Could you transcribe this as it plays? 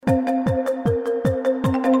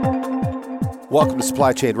Welcome to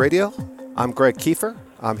Supply Chain Radio. I'm Greg Kefer.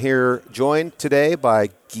 I'm here joined today by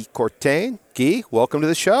Guy Courtin. Guy, welcome to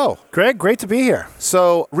the show. Greg, great to be here.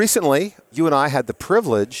 So recently, you and I had the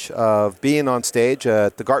privilege of being on stage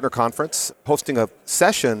at the Gartner conference, hosting a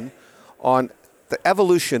session on the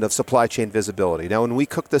evolution of supply chain visibility. Now, when we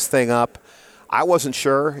cooked this thing up, I wasn't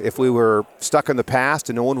sure if we were stuck in the past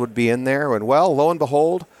and no one would be in there. And well, lo and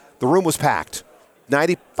behold, the room was packed.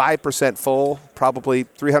 95% full, probably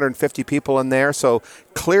 350 people in there. So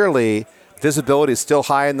clearly, visibility is still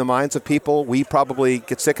high in the minds of people. We probably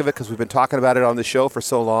get sick of it because we've been talking about it on the show for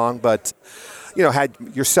so long. But, you know, had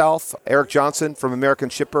yourself, Eric Johnson from American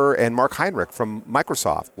Shipper, and Mark Heinrich from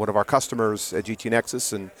Microsoft, one of our customers at GT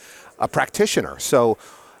Nexus and a practitioner. So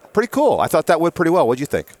pretty cool. I thought that went pretty well. What did you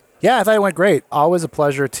think? Yeah, I thought it went great. Always a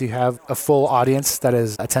pleasure to have a full audience that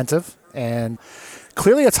is attentive and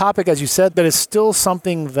clearly a topic, as you said, that is still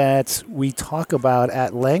something that we talk about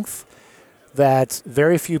at length that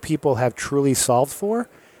very few people have truly solved for,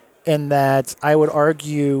 and that I would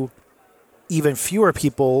argue even fewer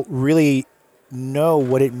people really know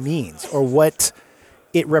what it means or what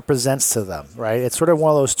it represents to them, right? It's sort of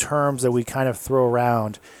one of those terms that we kind of throw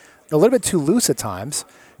around a little bit too loose at times,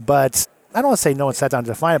 but I don't want to say no one sat down to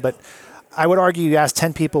define it, but I would argue you ask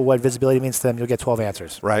 10 people what visibility means to them, you'll get 12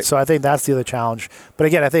 answers. Right. So I think that's the other challenge. But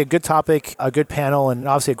again, I think a good topic, a good panel, and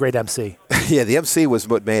obviously a great MC. Yeah, the MC was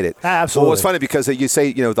what made it. Absolutely. Well, it's funny because you say,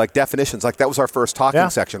 you know, like definitions, like that was our first talking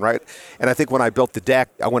section, right? And I think when I built the deck,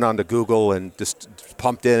 I went on to Google and just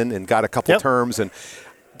pumped in and got a couple terms. And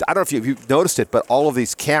I don't know if you've noticed it, but all of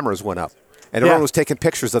these cameras went up. And everyone was taking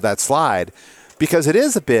pictures of that slide because it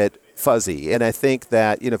is a bit fuzzy. And I think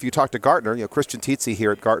that, you know, if you talk to Gartner, you know, Christian Tietze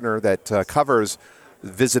here at Gartner that covers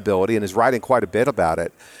visibility and is writing quite a bit about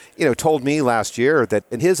it, you know, told me last year that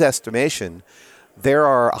in his estimation, there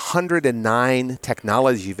are 109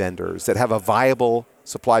 technology vendors that have a viable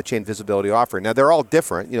supply chain visibility offering. Now, they're all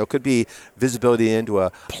different. You know, it could be visibility into a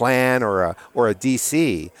plan or a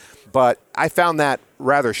DC. But I found that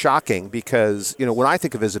rather shocking because, you know, when I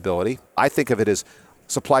think of visibility, I think of it as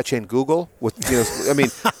supply chain Google with, you know, I mean,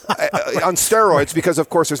 on steroids because, of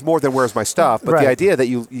course, there's more than where's my stuff. But the idea that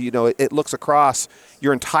you know, it looks across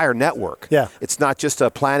your entire network. Yeah. It's not just a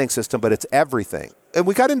planning system, but it's everything. And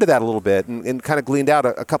we got into that a little bit and kind of gleaned out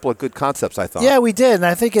a couple of good concepts, I thought. Yeah, we did. And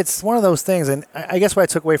I think it's one of those things. And I guess what I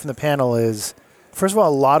took away from the panel is, first of all,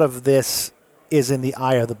 a lot of this is in the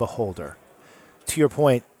eye of the beholder. To your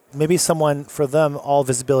point, maybe someone, for them, all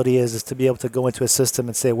visibility is to be able to go into a system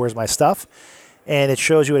and say, where's my stuff? And it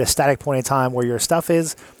shows you at a static point in time where your stuff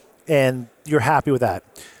is, and you're happy with that.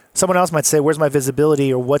 Someone else might say, where's my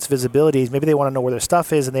visibility or what's visibility? Maybe they want to know where their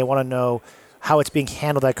stuff is and they want to know how it's being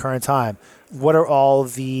handled at current time. What are all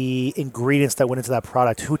the ingredients that went into that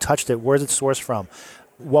product? Who touched it? Where's it sourced from?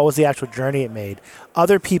 What was the actual journey it made?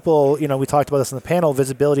 Other people, you know, we talked about this in the panel,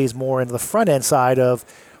 visibility is more into the front end side of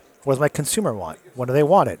what does my consumer want? When do they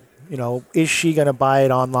want it? You know, is she going to buy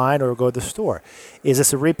it online or go to the store? Is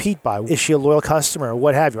this a repeat buy? Is she a loyal customer?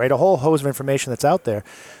 What have you, right? A whole host of information that's out there.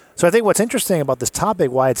 So I think what's interesting about this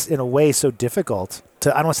topic, why it's in a way so difficult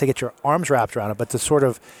to, I don't want to say get your arms wrapped around it, but to sort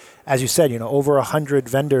of, as you said, you know, over 100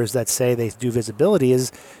 vendors that say they do visibility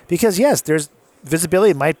is because, yes, there's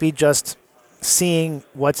visibility might be just seeing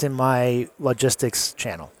what's in my logistics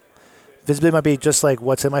channel. Visibility might be just like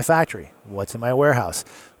what's in my factory, what's in my warehouse,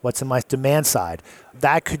 what's in my demand side.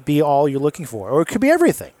 That could be all you're looking for, or it could be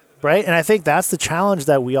everything, right? And I think that's the challenge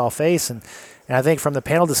that we all face. And I think from the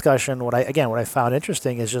panel discussion, what I found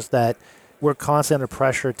interesting is just that we're constantly under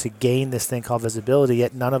pressure to gain this thing called visibility,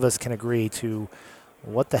 yet none of us can agree to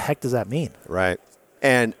what the heck does that mean? Right.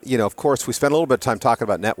 And, you know, of course, we spent a little bit of time talking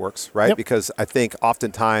about networks, right? Yep. Because I think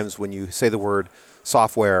oftentimes when you say the word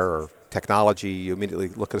software or technology, you immediately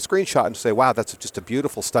look at a screenshot and say, wow, that's just a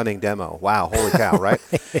beautiful, stunning demo. Wow, holy cow, right?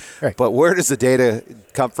 Right. But where does the data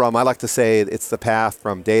come from? I like to say it's the path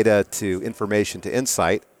from data to information to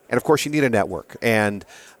insight. And of course, you need a network. And,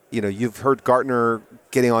 you know, you've heard Gartner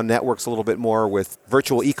getting on networks a little bit more with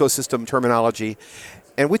virtual ecosystem terminology.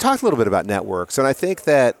 And we talked a little bit about networks. And I think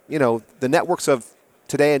that, you know, the networks of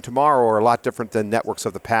today and tomorrow are a lot different than networks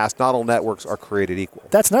of the past. Not all networks are created equal.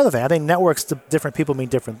 That's another thing. I think networks to different people mean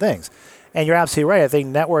different things. And you're absolutely right. I think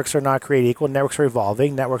networks are not created equal. Networks are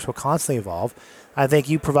evolving. Networks will constantly evolve. I think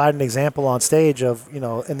you provide an example on stage of, you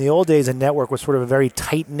know, in the old days, a network was sort of a very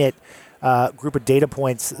tight-knit group of data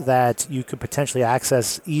points that you could potentially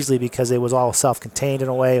access easily because it was all self-contained in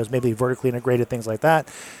a way. It was maybe vertically integrated, things like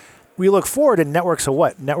that. We look forward, and networks are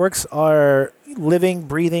what? Networks are living,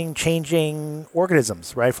 breathing, changing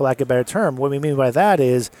organisms, right, for lack of a better term. What we mean by that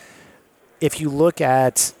is if you look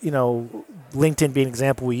at, you know, LinkedIn being an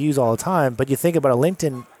example we use all the time, but you think about a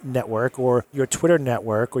LinkedIn network or your Twitter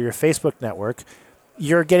network or your Facebook network,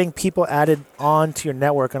 you're getting people added onto your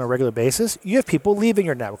network on a regular basis. You have people leaving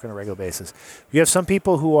your network on a regular basis. You have some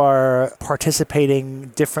people who are participating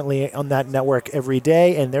differently on that network every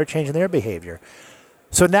day, and they're changing their behavior.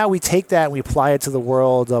 So now we take that and we apply it to the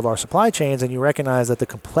world of our supply chains, and you recognize that the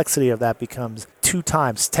complexity of that becomes 2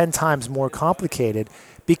 times, 10 times more complicated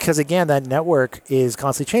because, again, that network is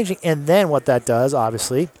constantly changing. And then what that does,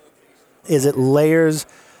 obviously, is it layers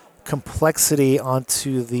complexity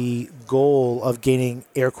onto the goal of gaining,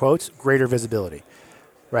 air quotes, greater visibility,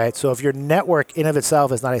 right? So if your network in of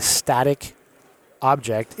itself is not a static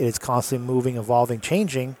object, it is constantly moving, evolving,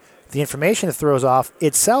 changing, the information it throws off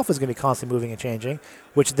itself is going to be constantly moving and changing,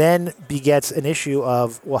 which then begets an issue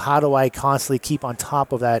of, well, how do I constantly keep on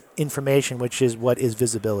top of that information, which is what is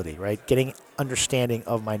visibility, right? Getting understanding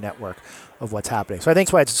of my network, of what's happening. So I think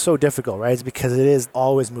that's why it's so difficult, right? It's because it is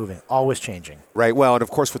always moving, always changing. Right. Well, and of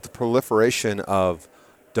course, with the proliferation of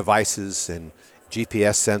devices and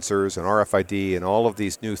GPS sensors and RFID and all of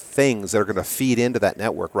these new things that are going to feed into that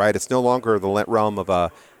network, right? It's no longer the realm of a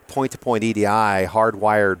point-to-point EDI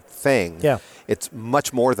hardwired thing. Yeah. It's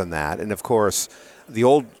much more than that. And of course, the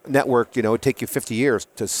old network, it would take you 50 years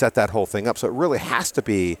to set that whole thing up. So it really has to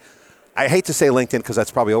be, I hate to say LinkedIn because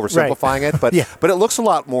that's probably oversimplifying it, but but it looks a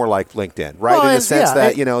lot more like LinkedIn, right? Well, in the sense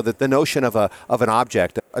that, the notion of an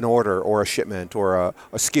object, an order or a shipment or a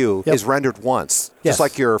SKU is rendered once, just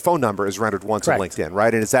like your phone number is rendered once on LinkedIn,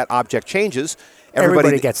 right? And as that object changes,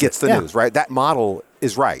 everybody gets the news, right? That model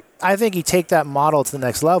is right. I think you take that model to the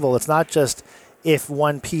next level. It's not just if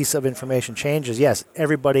one piece of information changes. Yes,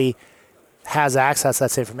 everybody has access to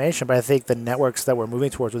that information, but I think the networks that we're moving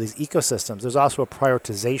towards with these ecosystems, there's also a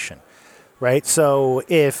prioritization, right? So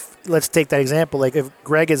let's take that example, like if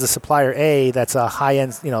Greg is a supplier A that's a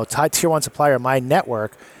high-end, tier 1 supplier in my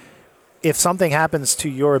network, if something happens to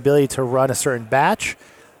your ability to run a certain batch,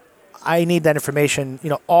 I need that information.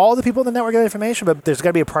 All the people in the network get that information, but there's got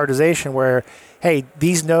to be a prioritization where, hey,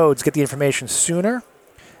 these nodes get the information sooner,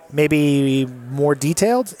 maybe more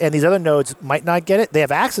detailed, and these other nodes might not get it. They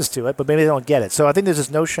have access to it, but maybe they don't get it. So I think there's this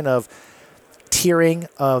notion of tiering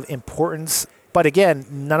of importance. But again,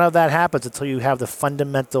 none of that happens until you have the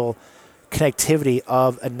fundamental connectivity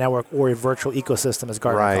of a network or a virtual ecosystem, as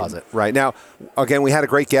Gartner calls it. Right. Now, again, we had a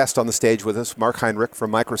great guest on the stage with us, Mark Heinrich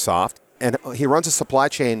from Microsoft, and he runs a supply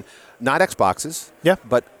chain, not Xboxes,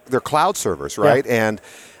 but they're cloud servers, right? Yeah. And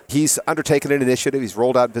he's undertaken an initiative. He's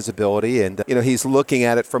rolled out visibility, and he's looking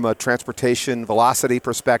at it from a transportation velocity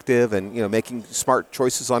perspective, and making smart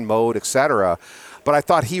choices on mode, et cetera. But I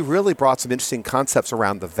thought he really brought some interesting concepts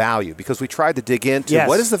around the value, because we tried to dig into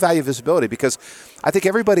what is the value of visibility, because I think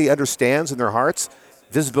everybody understands in their hearts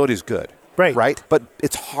visibility is good. Right? But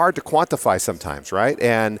it's hard to quantify sometimes, right?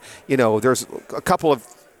 And, there's a couple of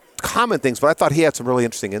common things, but I thought he had some really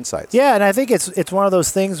interesting insights. Yeah, and I think it's one of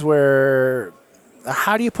those things where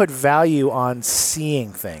how do you put value on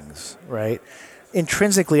seeing things, right?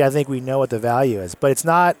 Intrinsically, I think we know what the value is, but it's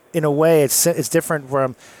not, in a way, it's different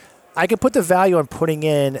from, I can put the value on putting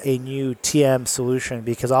in a new TM solution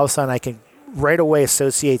because all of a sudden I can right away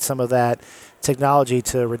associate some of that technology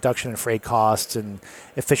to reduction in freight costs and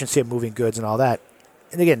efficiency of moving goods and all that.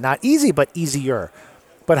 And again, not easy, but easier.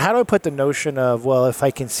 But how do I put the notion of, well, if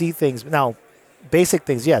I can see things, now, basic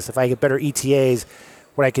things, yes, if I get better ETAs,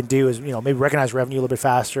 what I can do is, maybe recognize revenue a little bit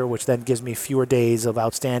faster, which then gives me fewer days of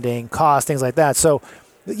outstanding costs, things like that. So,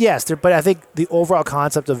 yes, but I think the overall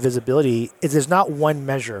concept of visibility is there's not one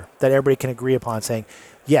measure that everybody can agree upon saying,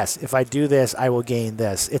 yes, if I do this, I will gain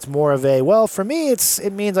this. It's more of a, well, for me,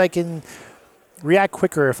 it means I can react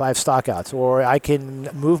quicker if I have stockouts, or I can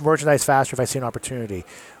move merchandise faster if I see an opportunity.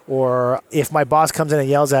 Or if my boss comes in and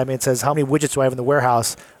yells at me and says, how many widgets do I have in the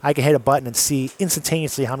warehouse? I can hit a button and see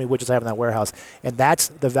instantaneously how many widgets I have in that warehouse. And that's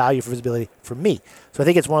the value for visibility for me. So I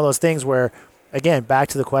think it's one of those things where, again, back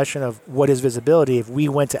to the question of what is visibility, if we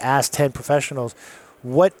went to ask 10 professionals,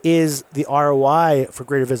 what is the ROI for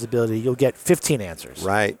greater visibility? You'll get 15 answers.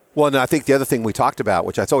 Right. Well, and I think the other thing we talked about,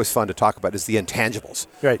 which it's always fun to talk about, is the intangibles.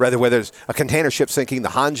 Right. Rather, whether it's a container ship sinking, the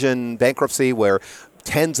Hanjin bankruptcy, where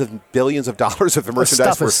tens of billions of dollars of the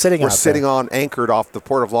merchandise were sitting on anchored off the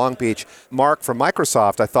port of Long Beach. Mark from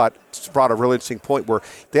Microsoft, I thought, brought a really interesting point where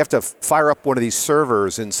they have to fire up one of these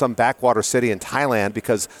servers in some backwater city in Thailand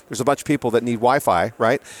because there's a bunch of people that need Wi-Fi,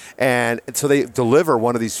 right? And so they deliver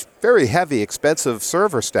one of these very heavy, expensive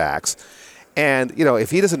server stacks. And,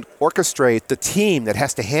 if he doesn't orchestrate the team that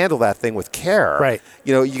has to handle that thing with care, right.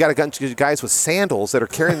 You got a bunch of guys with sandals that are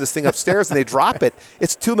carrying this thing upstairs and they drop it,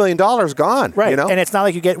 it's $2 million gone. Right. And it's not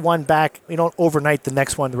like you get one back, you don't overnight the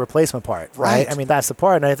next one, the replacement part. Right. I mean, that's the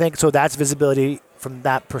part. And I think, so that's visibility from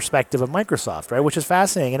that perspective of Microsoft, right, which is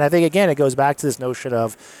fascinating. And I think, again, it goes back to this notion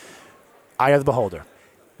of eye of the beholder.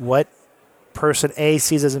 What person A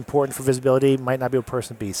sees as important for visibility might not be what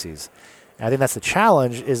person B sees. And I think that's the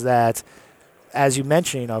challenge, is that, as you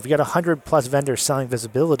mentioned, if you got 100+ vendors selling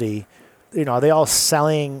visibility, are they all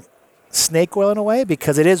selling snake oil in a way?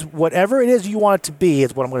 Because it is whatever it is you want it to be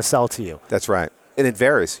is what I'm going to sell to you. That's right. And it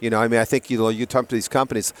varies. I think, you talk to these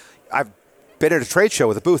companies. I've been at a trade show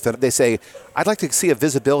with a booth and they say, I'd like to see a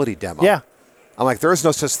visibility demo. Yeah. I'm like, there is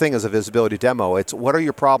no such thing as a visibility demo. It's what are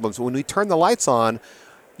your problems? When we turn the lights on,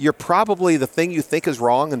 you're probably the thing you think is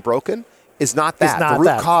wrong and broken is not that. The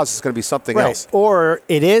root cause is going to be something else. Or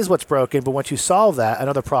it is what's broken, but once you solve that,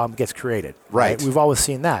 another problem gets created. Right. We've always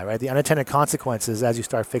seen that, right? The unintended consequences as you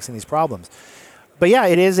start fixing these problems. But yeah,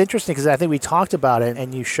 it is interesting because I think we talked about it,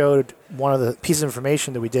 and you showed one of the pieces of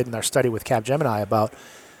information that we did in our study with Capgemini about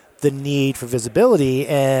the need for visibility,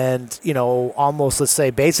 and almost, let's say,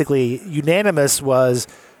 basically unanimous was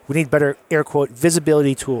we need better, air quote,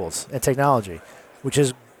 visibility tools and technology, which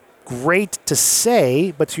is great to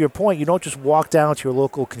say, but to your point, you don't just walk down to your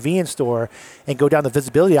local convenience store and go down the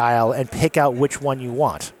visibility aisle and pick out which one you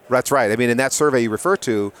want. That's right. I mean, in that survey you refer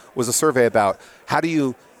to was a survey about how do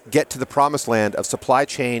you get to the promised land of supply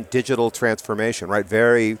chain digital transformation, right?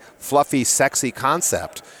 Very fluffy, sexy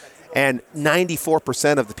concept. And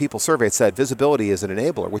 94% of the people surveyed said visibility is an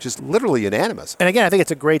enabler, which is literally unanimous. And again, I think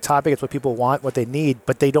it's a great topic. It's what people want, what they need,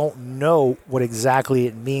 but they don't know what exactly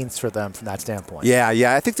it means for them from that standpoint.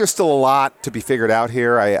 Yeah. I think there's still a lot to be figured out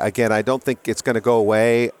here. I don't think it's going to go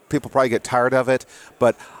away. People probably get tired of it,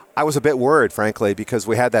 but I was a bit worried, frankly, because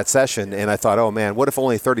we had that session, and I thought, oh, man, what if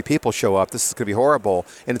only 30 people show up? This is going to be horrible.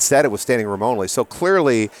 And instead, it was standing room only. So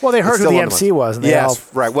clearly... Well, they heard who the MC was. And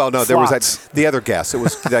yes, right. Well, no, there was the other guest. It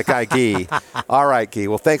was that guy, Guy. All right, Guy.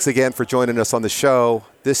 Well, thanks again for joining us on the show.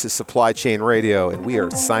 This is Supply Chain Radio, and we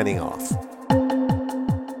are signing off.